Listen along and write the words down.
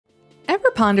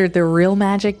Ever pondered the real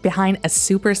magic behind a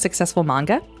super successful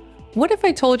manga? What if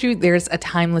I told you there's a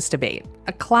timeless debate,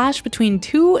 a clash between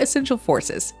two essential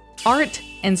forces, art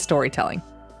and storytelling,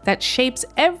 that shapes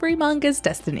every manga's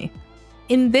destiny?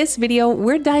 In this video,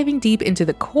 we're diving deep into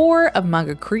the core of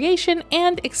manga creation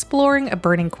and exploring a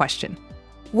burning question.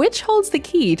 Which holds the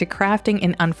key to crafting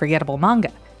an unforgettable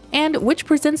manga? And which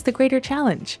presents the greater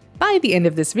challenge? By the end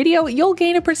of this video, you'll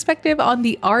gain a perspective on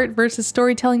the art versus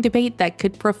storytelling debate that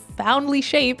could profoundly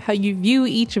shape how you view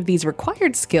each of these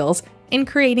required skills in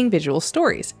creating visual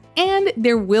stories. And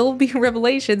there will be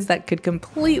revelations that could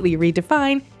completely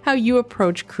redefine how you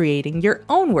approach creating your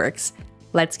own works.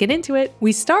 Let's get into it.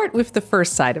 We start with the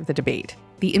first side of the debate,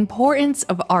 the importance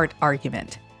of art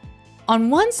argument. On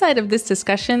one side of this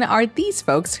discussion are these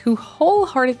folks who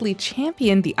wholeheartedly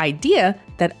champion the idea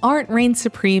that art reigns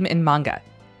supreme in manga.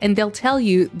 And they'll tell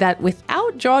you that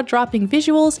without jaw-dropping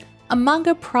visuals, a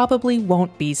manga probably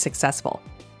won't be successful.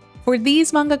 For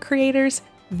these manga creators,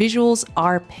 visuals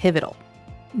are pivotal.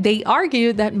 They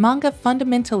argue that manga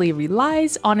fundamentally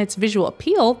relies on its visual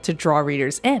appeal to draw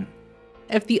readers in.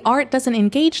 If the art doesn't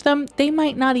engage them, they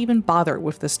might not even bother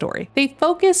with the story. They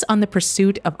focus on the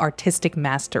pursuit of artistic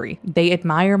mastery. They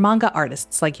admire manga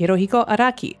artists like Hirohiko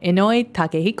Araki, Inoue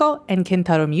Takehiko, and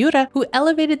Kentaro Miura, who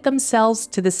elevated themselves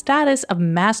to the status of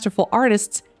masterful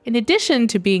artists in addition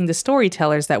to being the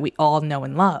storytellers that we all know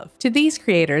and love. To these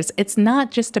creators, it's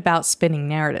not just about spinning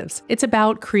narratives, it's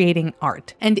about creating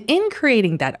art. And in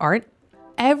creating that art,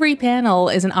 every panel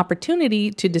is an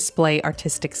opportunity to display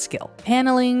artistic skill.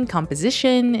 Paneling,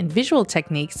 composition, and visual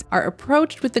techniques are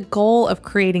approached with the goal of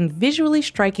creating visually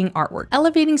striking artwork,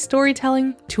 elevating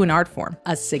storytelling to an art form.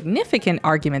 A significant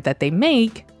argument that they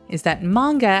make is that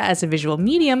manga as a visual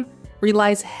medium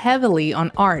relies heavily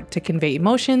on art to convey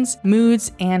emotions,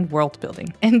 moods, and world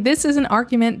building. And this is an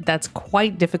argument that's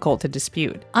quite difficult to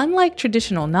dispute. Unlike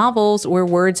traditional novels where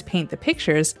words paint the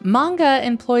pictures, manga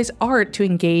employs art to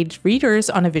engage readers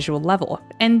on a visual level.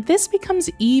 And this becomes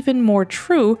even more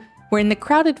true where in the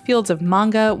crowded fields of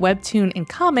manga, webtoon, and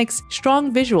comics, strong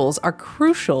visuals are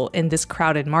crucial in this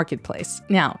crowded marketplace.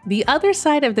 Now, the other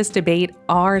side of this debate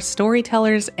are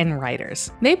storytellers and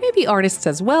writers. They may be artists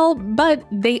as well, but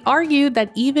they argue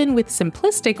that even with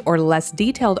simplistic or less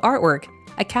detailed artwork,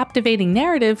 a captivating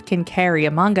narrative can carry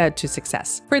a manga to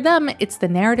success. For them, it's the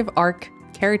narrative arc,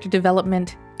 character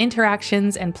development,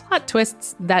 interactions, and plot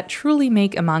twists that truly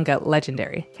make a manga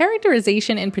legendary.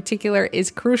 Characterization in particular is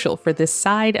crucial for this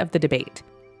side of the debate.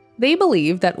 They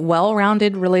believe that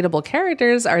well-rounded, relatable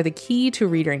characters are the key to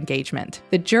reader engagement.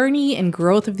 The journey and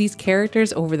growth of these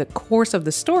characters over the course of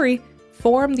the story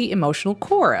form the emotional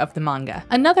core of the manga.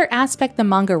 Another aspect the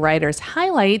manga writers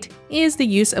highlight is the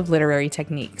use of literary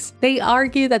techniques. They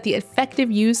argue that the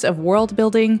effective use of world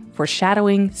building,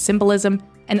 foreshadowing, symbolism,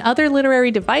 and other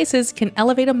literary devices can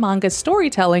elevate a manga's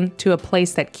storytelling to a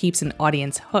place that keeps an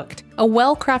audience hooked. A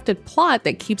well-crafted plot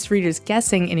that keeps readers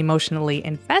guessing and emotionally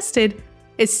invested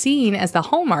is seen as the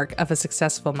hallmark of a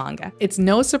successful manga. It's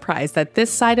no surprise that this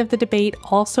side of the debate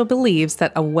also believes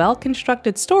that a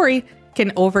well-constructed story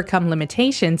can overcome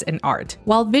limitations in art.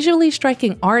 While visually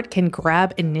striking art can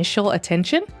grab initial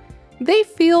attention, they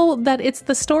feel that it's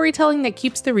the storytelling that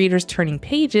keeps the readers turning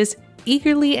pages,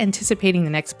 eagerly anticipating the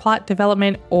next plot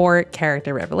development or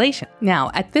character revelation.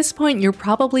 Now, at this point, you're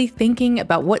probably thinking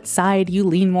about what side you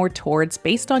lean more towards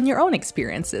based on your own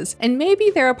experiences, and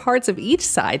maybe there are parts of each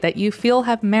side that you feel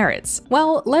have merits.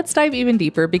 Well, let's dive even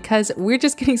deeper because we're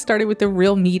just getting started with the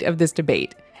real meat of this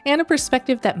debate, and a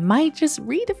perspective that might just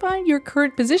redefine your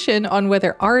current position on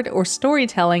whether art or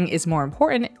storytelling is more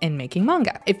important in making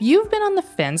manga. If you've been on the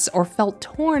fence or felt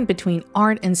torn between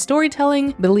art and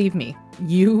storytelling, believe me,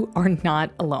 you are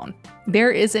not alone. There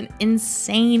is an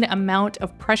insane amount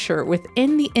of pressure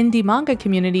within the indie manga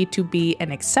community to be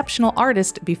an exceptional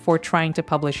artist before trying to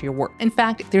publish your work. In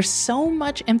fact, there's so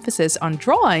much emphasis on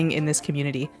drawing in this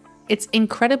community. It's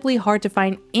incredibly hard to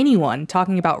find anyone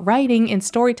talking about writing and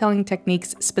storytelling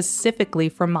techniques specifically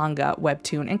for manga,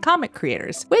 webtoon, and comic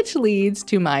creators, which leads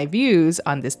to my views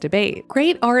on this debate.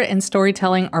 Great art and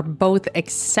storytelling are both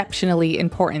exceptionally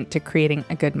important to creating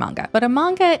a good manga, but a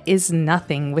manga is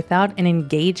nothing without an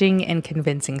engaging and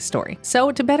convincing story. So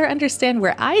to better understand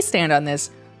where I stand on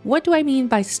this, what do I mean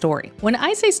by story? When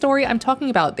I say story, I'm talking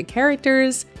about the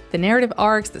characters, the narrative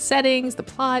arcs, the settings, the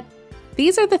plot.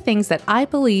 These are the things that I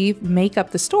believe make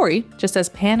up the story, just as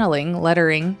paneling,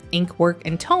 lettering, ink work,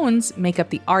 and tones make up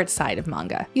the art side of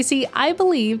manga. You see, I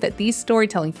believe that these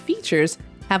storytelling features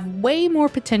have way more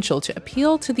potential to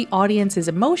appeal to the audience's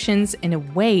emotions in a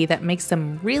way that makes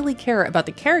them really care about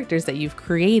the characters that you've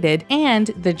created and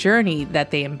the journey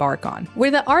that they embark on. Where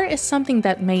the art is something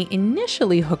that may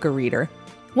initially hook a reader,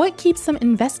 what keeps them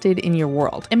invested in your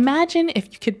world? Imagine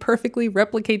if you could perfectly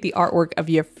replicate the artwork of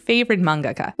your favorite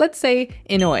mangaka. Let's say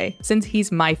Inoue, since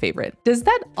he's my favorite. Does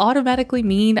that automatically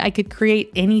mean I could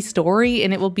create any story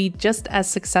and it will be just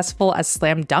as successful as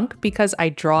Slam Dunk because I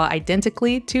draw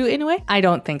identically to Inoue? I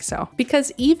don't think so.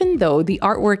 Because even though the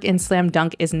artwork in Slam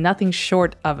Dunk is nothing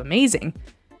short of amazing,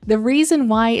 the reason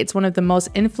why it's one of the most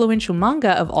influential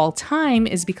manga of all time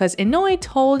is because Inoue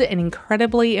told an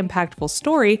incredibly impactful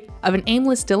story of an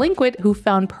aimless delinquent who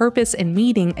found purpose and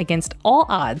meaning against all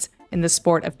odds in the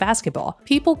sport of basketball.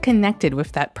 People connected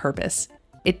with that purpose.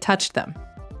 It touched them.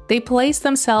 They placed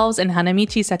themselves in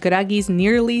Hanamichi Sakuragi's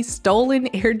nearly stolen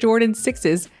Air Jordan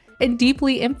 6s and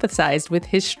deeply empathized with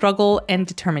his struggle and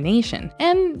determination,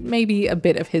 and maybe a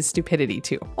bit of his stupidity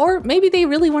too. Or maybe they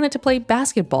really wanted to play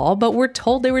basketball, but were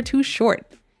told they were too short.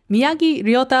 Miyagi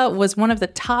Ryota was one of the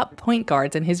top point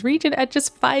guards in his region at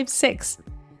just 5'6".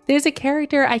 There's a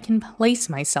character I can place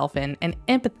myself in and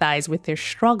empathize with their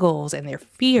struggles and their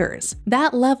fears.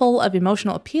 That level of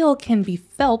emotional appeal can be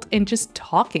felt in just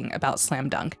talking about Slam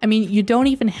Dunk. I mean, you don't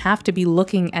even have to be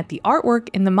looking at the artwork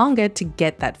in the manga to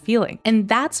get that feeling. And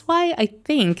that's why I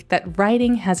think that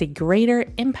writing has a greater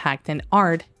impact than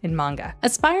art in manga.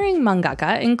 Aspiring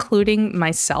mangaka, including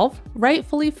myself,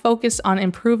 rightfully focus on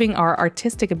improving our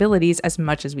artistic abilities as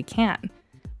much as we can.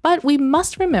 But we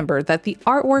must remember that the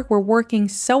artwork we're working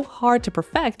so hard to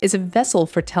perfect is a vessel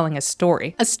for telling a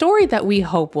story that we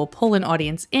hope will pull an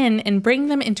audience in and bring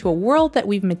them into a world that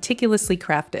we've meticulously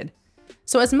crafted.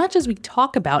 So as much as we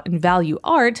talk about and value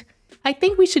art, I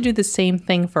think we should do the same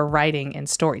thing for writing and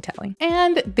storytelling.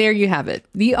 And there you have it,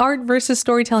 the art versus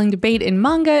storytelling debate in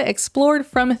manga explored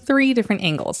from 3 different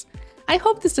angles. I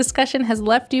hope this discussion has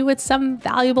left you with some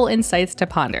valuable insights to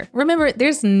ponder. Remember,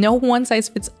 there's no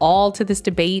one-size-fits-all to this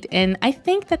debate, and I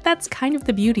think that that's kind of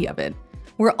the beauty of it.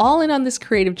 We're all in on this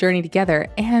creative journey together,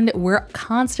 and we're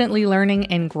constantly learning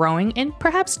and growing and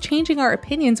perhaps changing our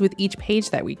opinions with each page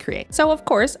that we create. So of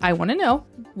course, I want to know,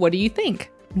 what do you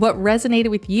think? What resonated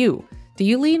with you? Do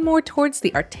you lean more towards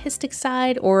the artistic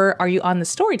side, or are you on the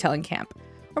storytelling camp?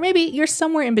 Or maybe you're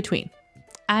somewhere in between.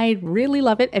 I'd really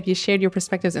love it if you shared your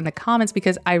perspectives in the comments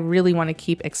because I really want to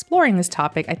keep exploring this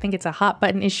topic. I think it's a hot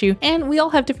button issue and we all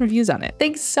have different views on it.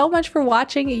 Thanks so much for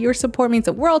watching. Your support means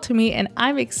the world to me and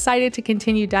I'm excited to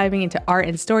continue diving into art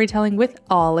and storytelling with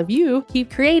all of you.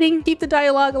 Keep creating, keep the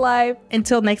dialogue alive.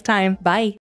 Until next time, bye.